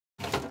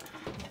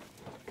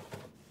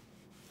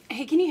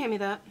Hey, can you hand me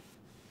that?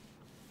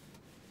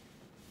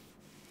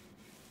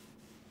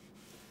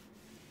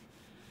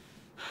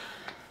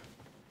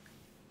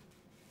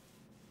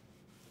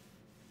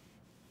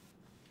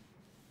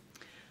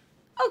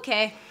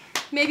 Okay,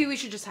 maybe we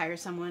should just hire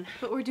someone.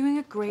 But we're doing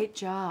a great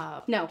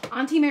job. No,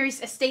 Auntie Mary's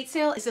estate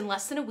sale is in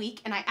less than a week,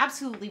 and I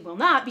absolutely will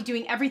not be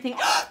doing everything.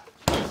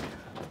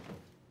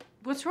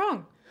 What's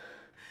wrong?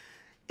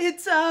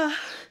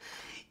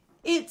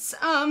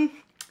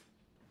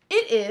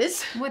 It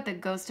is. What, the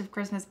ghost of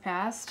Christmas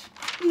past?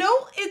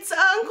 No, it's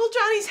Uncle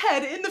Johnny's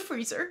head in the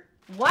freezer.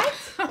 What?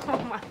 Oh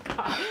my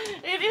God.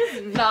 It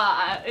is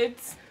not.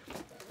 It's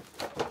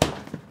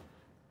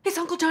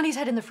Uncle Johnny's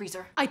head in the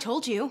freezer. I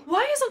told you.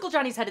 Why is Uncle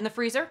Johnny's head in the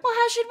freezer? Well,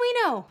 how should we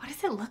know? What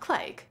does it look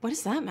like? What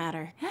does that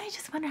matter? I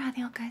just wonder how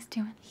the old guy's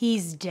doing.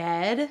 He's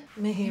dead?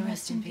 May he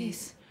rest in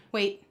peace.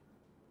 Wait,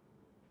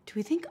 do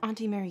we think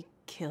Auntie Mary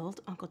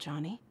killed Uncle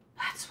Johnny?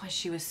 That's why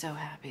she was so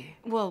happy.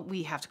 Well,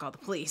 we have to call the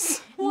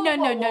police.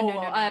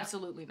 No.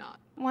 Absolutely not.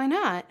 Why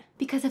not?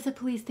 Because if the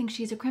police think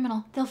she's a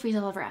criminal, they'll freeze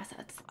all of her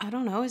assets. I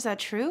don't know, is that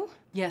true?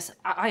 Yes,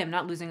 I am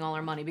not losing all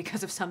our money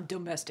because of some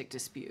domestic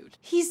dispute.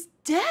 He's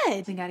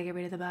dead. We gotta get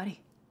rid of the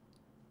body.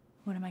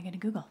 What am I gonna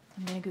Google?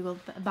 I'm gonna Google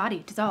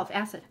body, dissolve,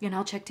 acid. And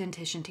I'll check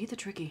dentition. Teeth are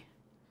tricky.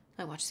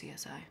 I watch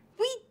CSI.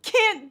 We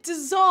can't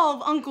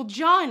dissolve Uncle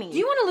Johnny. Do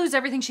you want to lose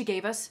everything she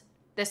gave us?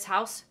 This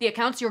house? The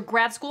accounts? Your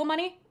grad school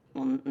money?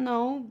 Well,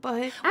 no,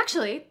 but...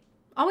 Actually,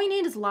 all we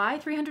need is lye,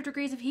 300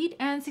 degrees of heat,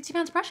 and 60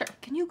 pounds of pressure.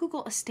 Can you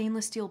Google a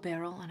stainless steel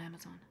barrel on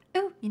Amazon?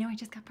 Ooh, you know, I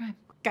just got Prime.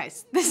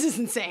 Guys, this is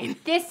insane.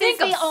 This Think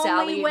is the of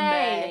Sally only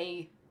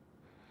way.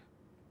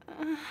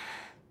 Mae.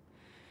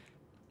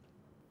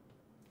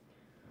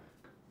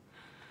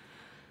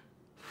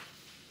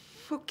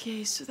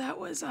 Okay, so that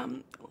was,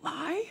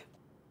 lye,